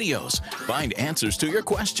 watch videos, find answers to your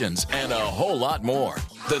questions, and a whole lot more.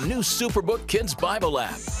 The new Superbook Kids Bible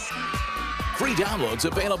app. Free downloads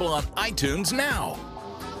available on iTunes now.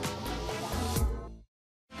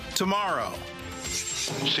 Tomorrow.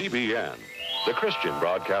 CBN, the Christian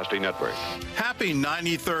Broadcasting Network. Happy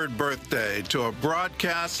 93rd birthday to a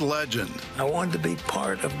broadcast legend. I wanted to be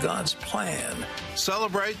part of God's plan.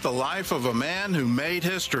 Celebrate the life of a man who made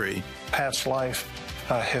history. Pat's life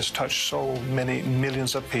has touched so many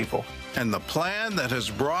millions of people. And the plan that has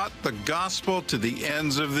brought the gospel to the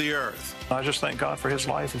ends of the earth. I just thank God for his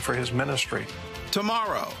life and for his ministry.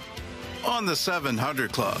 Tomorrow on the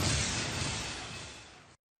 700 Club.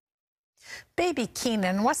 Baby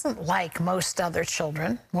Keenan wasn't like most other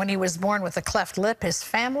children. When he was born with a cleft lip, his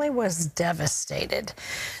family was devastated.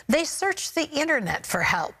 They searched the internet for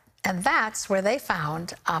help, and that's where they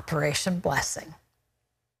found Operation Blessing.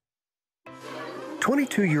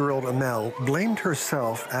 22-year-old Amel blamed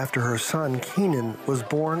herself after her son Keenan was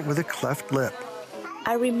born with a cleft lip.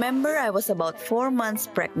 I remember I was about 4 months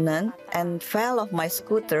pregnant and fell off my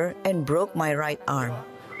scooter and broke my right arm.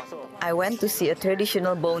 I went to see a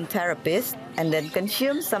traditional bone therapist and then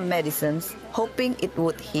consumed some medicines, hoping it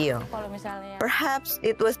would heal. Perhaps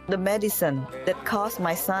it was the medicine that caused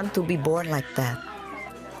my son to be born like that.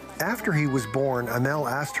 After he was born, Amel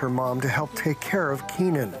asked her mom to help take care of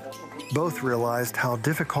Keenan. Both realized how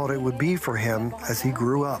difficult it would be for him as he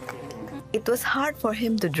grew up. It was hard for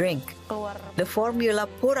him to drink. The formula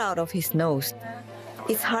poured out of his nose.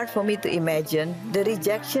 It's hard for me to imagine the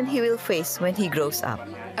rejection he will face when he grows up.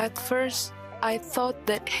 At first, I thought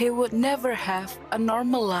that he would never have a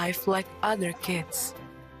normal life like other kids.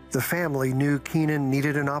 The family knew Keenan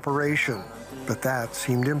needed an operation, but that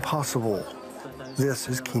seemed impossible. This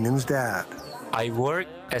is Keenan's dad. I work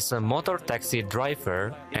as a motor taxi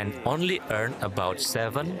driver and only earn about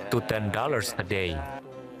 $7 to $10 a day.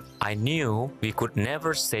 I knew we could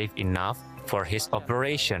never save enough for his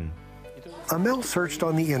operation. Amel searched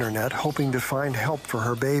on the internet hoping to find help for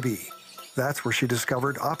her baby. That's where she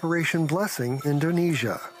discovered Operation Blessing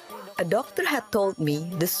Indonesia. A doctor had told me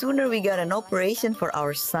the sooner we got an operation for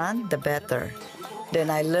our son, the better. Then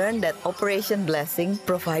I learned that Operation Blessing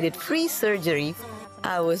provided free surgery.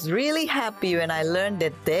 I was really happy when I learned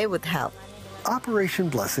that they would help. Operation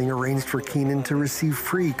Blessing arranged for Keenan to receive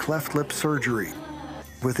free cleft lip surgery.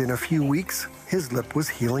 Within a few weeks, his lip was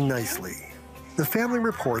healing nicely. The family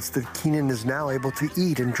reports that Keenan is now able to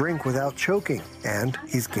eat and drink without choking, and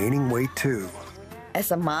he's gaining weight too.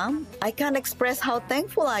 As a mom, I can't express how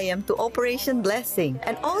thankful I am to Operation Blessing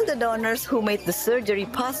and all the donors who made the surgery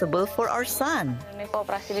possible for our son. Ini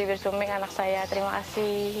operasi bibir suming anak saya. Terima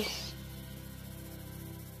kasih.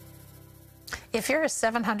 If you're a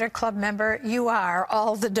 700 Club member, you are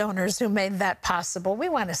all the donors who made that possible. We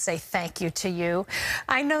want to say thank you to you.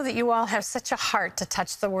 I know that you all have such a heart to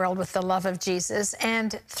touch the world with the love of Jesus,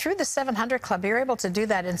 and through the 700 Club, you're able to do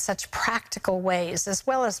that in such practical ways, as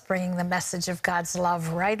well as bringing the message of God's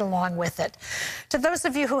love right along with it. To those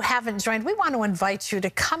of you who haven't joined, we want to invite you to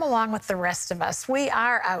come along with the rest of us. We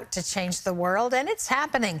are out to change the world, and it's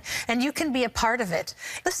happening, and you can be a part of it.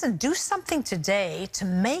 Listen, do something today to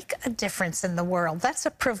make a difference in the world. That's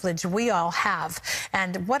a privilege we all have,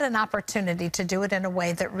 and what an opportunity to do it in a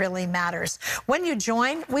way that really matters. When you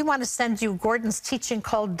join, we want to send you Gordon's teaching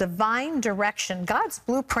called Divine Direction, God's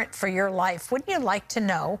blueprint for your life. Wouldn't you like to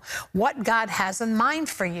know what God has in mind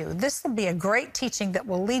for you? This will be a great teaching that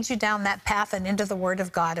will lead you down that path and into the Word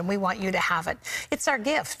of God, and we want you to have it. It's our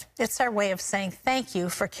gift. It's our way of saying thank you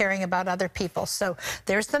for caring about other people. So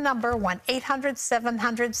there's the number,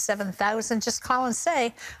 1-800-700-7000. Just call and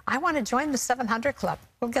say, I want to join the 700 Club.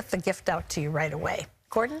 We'll get the gift out to you right away.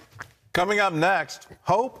 Gordon? Coming up next,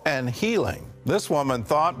 hope and healing. This woman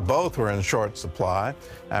thought both were in short supply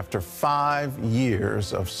after 5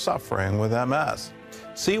 years of suffering with MS.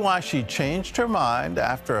 See why she changed her mind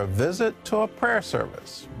after a visit to a prayer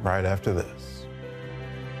service right after this.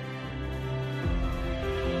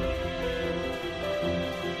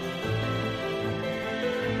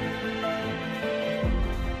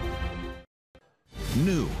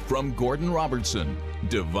 From Gordon Robertson,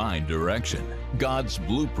 Divine Direction, God's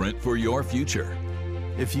blueprint for your future.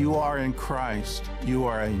 If you are in Christ, you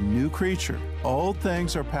are a new creature. Old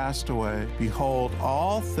things are passed away. Behold,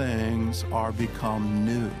 all things are become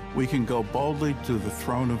new. We can go boldly to the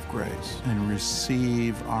throne of grace and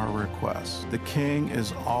receive our requests. The King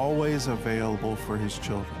is always available for his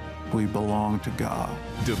children. We belong to God.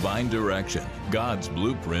 Divine Direction, God's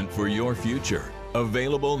blueprint for your future.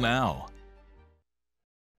 Available now.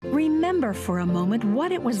 Remember for a moment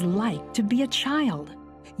what it was like to be a child.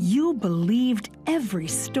 You believed every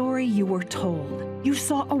story you were told. You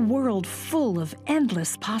saw a world full of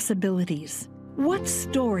endless possibilities. What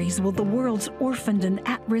stories will the world's orphaned and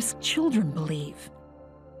at-risk children believe?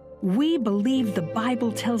 We believe the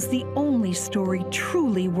Bible tells the only story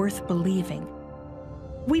truly worth believing.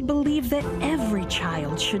 We believe that every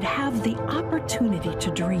child should have the opportunity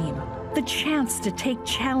to dream, the chance to take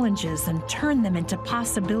challenges and turn them into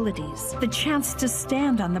possibilities, the chance to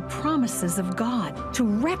stand on the promises of God, to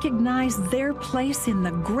recognize their place in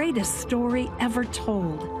the greatest story ever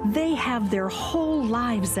told. They have their whole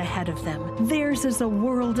lives ahead of them. Theirs is a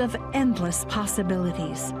world of endless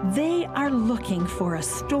possibilities. They are looking for a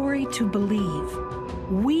story to believe.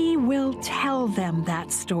 We will tell them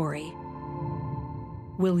that story.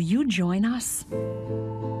 Will you join us?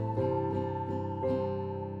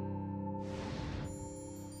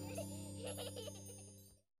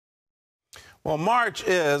 Well, March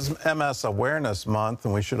is MS Awareness Month,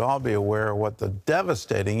 and we should all be aware of what the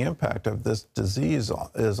devastating impact of this disease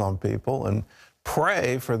is on people and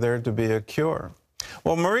pray for there to be a cure.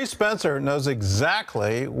 Well, Marie Spencer knows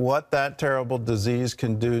exactly what that terrible disease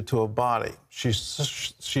can do to a body. She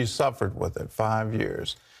suffered with it 5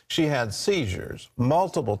 years. She had seizures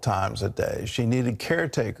multiple times a day. She needed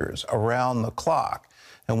caretakers around the clock.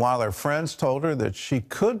 And while her friends told her that she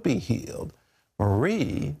could be healed,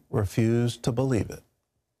 Marie refused to believe it.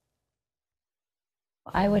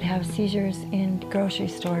 I would have seizures in grocery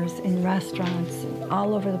stores, in restaurants,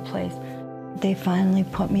 all over the place. They finally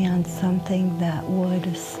put me on something that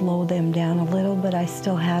would slow them down a little, but I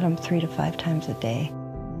still had them 3 to 5 times a day.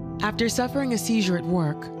 After suffering a seizure at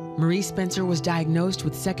work, Marie Spencer was diagnosed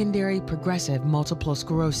with secondary progressive multiple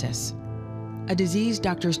sclerosis, a disease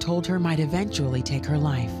doctors told her might eventually take her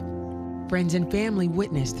life. Friends and family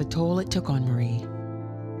witnessed the toll it took on Marie.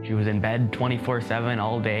 She was in bed 24/7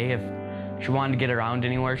 all day. If she wanted to get around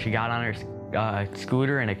anywhere, she got on her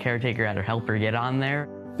scooter and a caretaker had to help her get on there.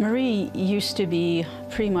 Marie used to be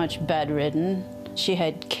pretty much bedridden. She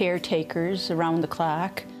had caretakers around the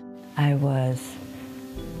clock. I was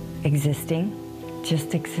existing,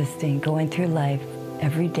 just existing, going through life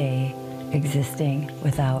every day, existing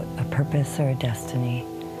without a purpose or a destiny.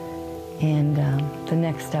 And the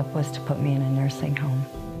next step was to put me in a nursing home.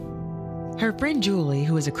 Her friend Julie,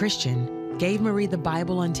 who is a Christian, gave Marie the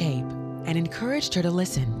Bible on tape and encouraged her to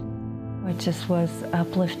listen. It just was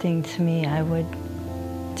uplifting to me. I would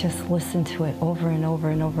just listen to it over and over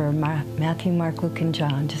and over. Matthew, Mark, Luke, and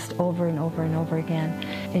John, just over and over and over again.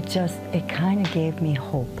 It kind of gave me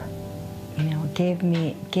hope. You know, it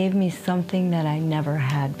gave me something that I never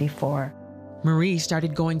had before. Marie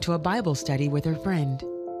started going to a Bible study with her friend.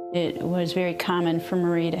 It was very common for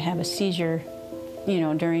Marie to have a seizure,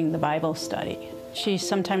 during the Bible study. She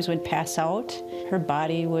sometimes would pass out. Her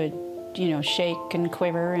body would, shake and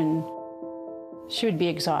quiver, and she would be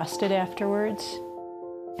exhausted afterwards.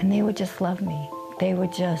 And they would just love me. They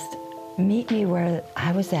would just meet me where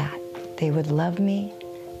I was at. They would love me,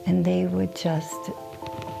 and they would just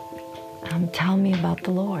tell me about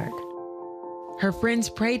the Lord. Her friends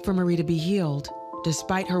prayed for Marie to be healed,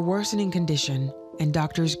 despite her worsening condition and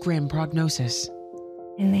doctors' grim prognosis.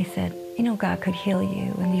 And they said, God could heal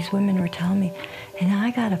you. And these women were telling me, and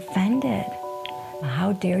I got offended.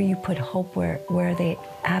 How dare you put hope where they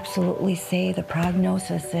absolutely say the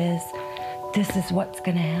prognosis is, this is what's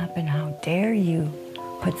going to happen. How dare you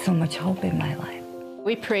put so much hope in my life?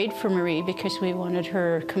 We prayed for Marie because we wanted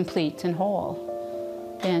her complete and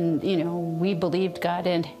whole. And, we believed God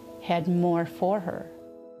had more for her.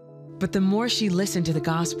 But the more she listened to the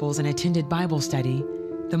Gospels and attended Bible study,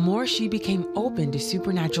 the more she became open to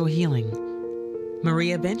supernatural healing.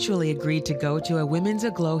 Marie eventually agreed to go to a Women's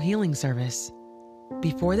Aglow healing service.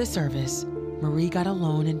 Before the service, Marie got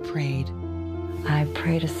alone and prayed. I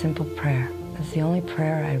prayed a simple prayer. It was the only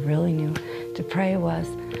prayer I really knew to pray was,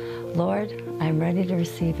 Lord, I'm ready to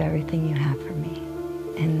receive everything you have for me.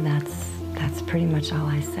 And that's pretty much all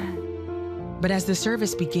I said. But as the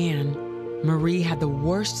service began, Marie had the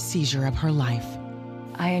worst seizure of her life.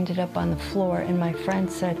 I ended up on the floor, and my friend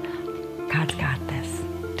said, God's got this.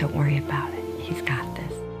 Don't worry about it. He's got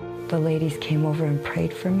this. the ladies came over and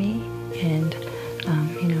prayed for me, and,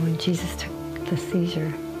 and Jesus took the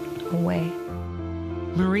seizure away.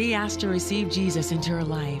 Marie asked to receive Jesus into her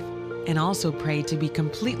life and also prayed to be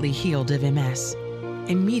completely healed of MS.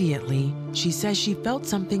 Immediately, she says she felt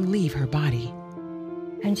something leave her body.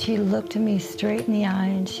 And she looked at me straight in the eye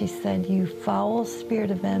and she said, "You foul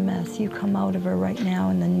spirit of MS, you come out of her right now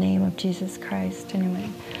in the name of Jesus Christ." And it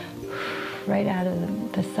went right out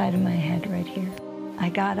of the side of my head right here. I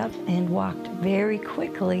got up and walked very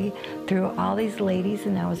quickly through all these ladies,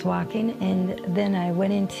 and I was walking, and then I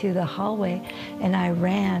went into the hallway and I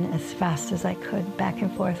ran as fast as I could, back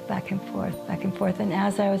and forth, back and forth, back and forth. And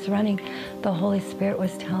as I was running, the Holy Spirit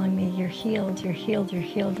was telling me, "You're healed, you're healed, you're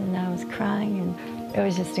healed." And I was crying, and it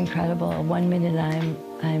was just incredible. 1 minute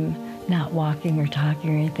I'm not walking or talking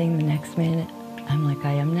or anything. The next minute, I'm like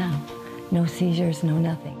I am now. No seizures, no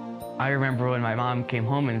nothing. I remember when my mom came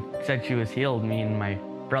home and said she was healed, me and my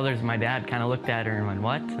brothers and my dad kind of looked at her and went,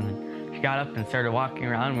 "What?" And then she got up and started walking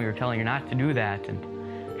around. We were telling her not to do that and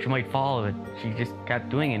she might fall, but she just kept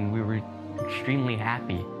doing it, and we were extremely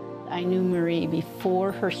happy. I knew Marie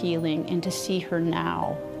before her healing, and to see her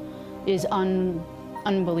now is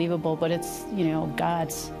unbelievable, but it's,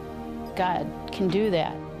 God can do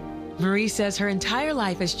that. Marie says her entire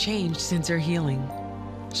life has changed since her healing.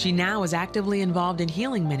 She now is actively involved in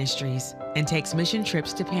healing ministries and takes mission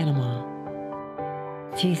trips to Panama.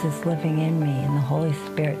 Jesus living in me and the Holy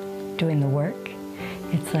Spirit doing the work,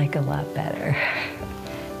 it's like a lot better,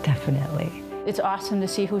 definitely. It's awesome to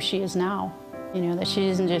see who she is now, that she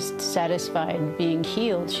isn't just satisfied being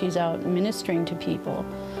healed, she's out ministering to people,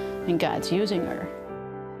 and God's using her.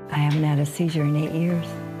 I haven't had a seizure in 8 years.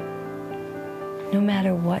 No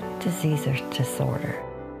matter what disease or disorder,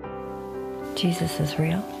 Jesus is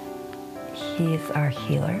real. He is our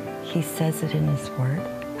healer. He says it in His Word.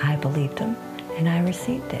 I believed Him, and I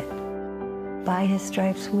received it. By His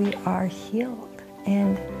stripes, we are healed.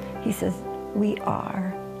 And He says, we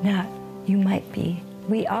are, not you might be,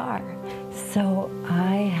 we are. So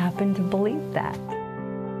I happen to believe that.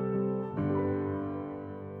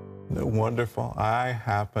 Wonderful. I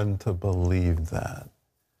happen to believe that.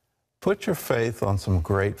 Put your faith on some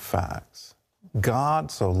great facts. God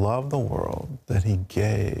so loved the world that He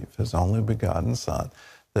gave His only begotten Son,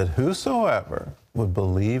 that whosoever would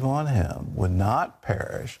believe on Him would not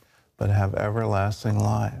perish, but have everlasting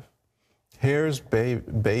life. Here's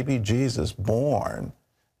baby Jesus born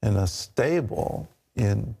in a stable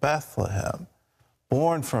in Bethlehem,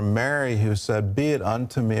 born from Mary, who said, "Be it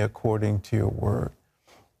unto me according to your word."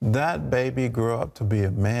 That baby grew up to be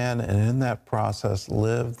a man, and in that process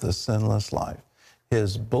lived the sinless life.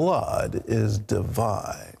 His blood is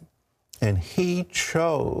divine, and He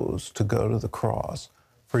chose to go to the cross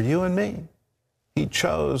for you and me. He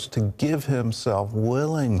chose to give Himself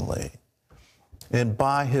willingly, and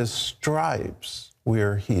by His stripes we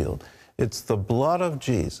are healed. It's the blood of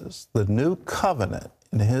Jesus, the new covenant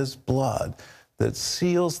in His blood, that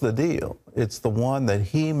seals the deal. It's the one that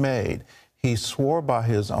He made. He swore by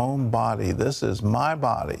His own body, "This is my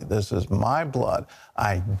body, this is my blood,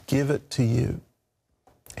 I give it to you."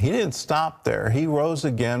 He didn't stop there. He rose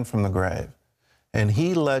again from the grave, and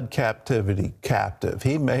He led captivity captive.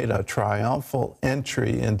 He made a triumphal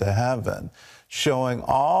entry into heaven, showing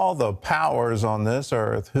all the powers on this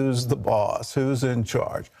earth who's the boss, who's in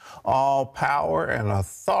charge. All power and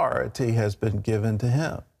authority has been given to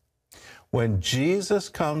Him. When Jesus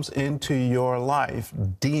comes into your life,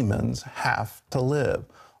 demons have to live.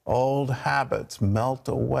 Old habits melt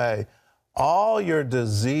away. All your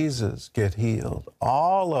diseases get healed.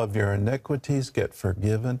 All of your iniquities get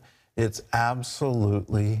forgiven. It's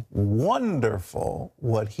absolutely wonderful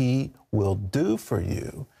what He will do for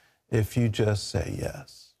you if you just say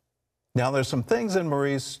yes. Now, there's some things in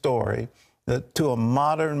Marie's story that to a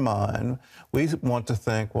modern mind, we want to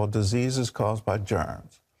think, well, disease is caused by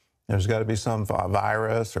germs. There's got to be some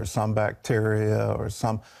virus or some bacteria or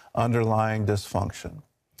some underlying dysfunction.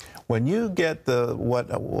 When you get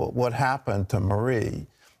what happened to Marie,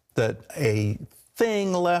 that a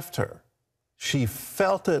thing left her, she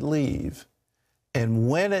felt it leave, and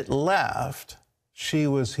when it left, she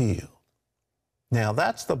was healed. Now,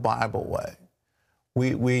 that's the Bible way.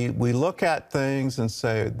 We look at things and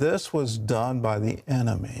say, this was done by the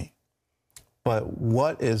enemy, but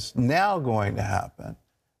what is now going to happen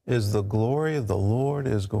is the glory of the Lord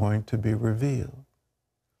is going to be revealed.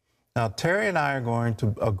 Now, Terry and I are going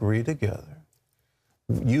to agree together.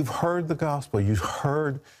 You've heard the gospel. You've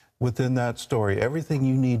heard within that story everything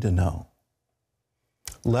you need to know.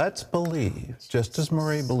 Let's believe, just as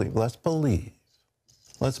Marie believed, let's believe.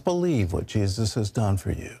 Let's believe what Jesus has done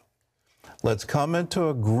for you. Let's come into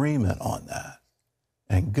agreement on that,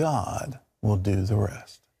 and God will do the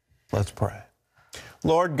rest. Let's pray.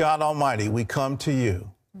 Lord God Almighty, we come to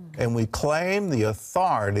you, and we claim the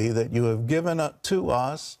authority that you have given to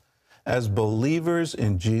us as believers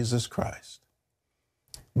in Jesus Christ.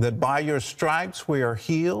 That by your stripes we are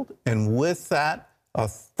healed, and with that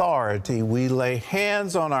authority we lay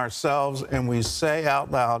hands on ourselves and we say out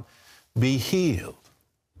loud, be healed.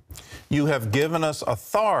 You have given us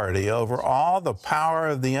authority over all the power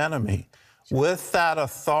of the enemy. With that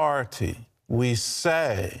authority we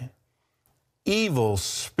say, evil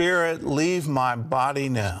spirit, leave my body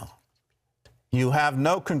now. You have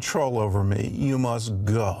no control over me. You must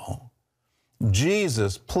go.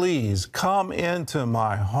 Jesus, please come into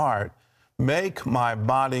my heart. Make my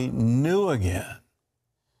body new again.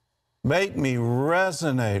 Make me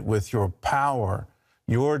resonate with your power,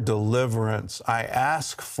 your deliverance. I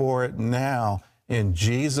ask for it now in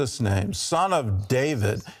Jesus' name. Son of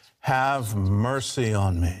David, have mercy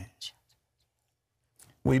on me.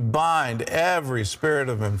 We bind every spirit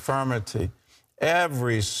of infirmity,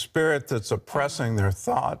 every spirit that's oppressing their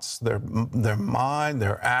thoughts, their mind,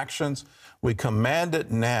 their actions. We command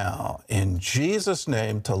it now in Jesus'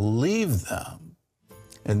 name to leave them,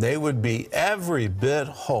 and they would be every bit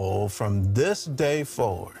whole from this day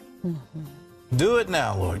forward. Do it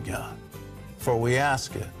now, Lord God, for we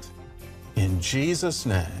ask it in Jesus'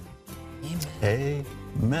 name. Amen.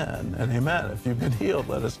 Amen and amen. If you've been healed,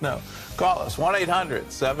 let us know. Call us,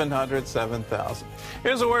 1-800-700-7000.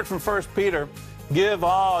 Here's a word from 1 Peter. Give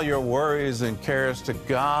all your worries and cares to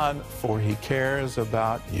God, for he cares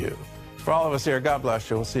about you. For all of us here, God bless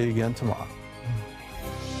you. We'll see you again tomorrow.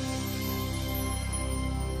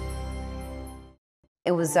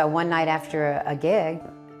 It was one night after a gig,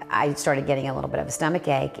 I started getting a little bit of a stomach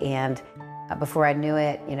ache, and before I knew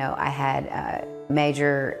it, I had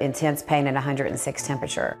major intense pain at 106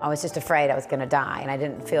 temperature. I was just afraid I was going to die, and I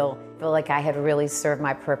didn't feel like I had really served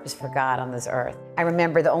my purpose for God on this earth. I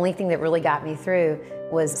remember the only thing that really got me through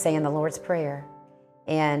was saying the Lord's Prayer,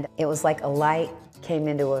 and it was like a light came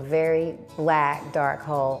into a very black, dark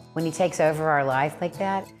hole. When he takes over our life like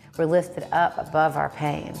that, we're lifted up above our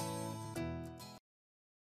pain.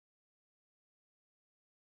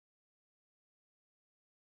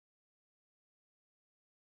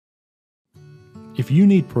 If you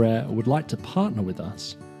need prayer or would like to partner with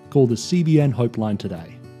us, call the CBN Hope Line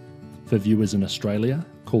today. For viewers in Australia,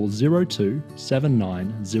 call 02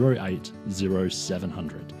 7908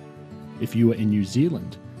 0700. If you are in New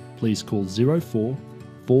Zealand, please call 04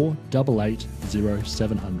 488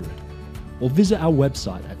 0700 or visit our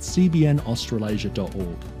website at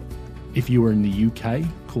cbnaustralasia.org. If you are in the UK,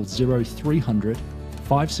 call 0300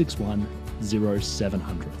 561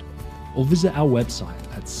 0700 or visit our website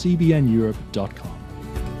at cbneurope.com.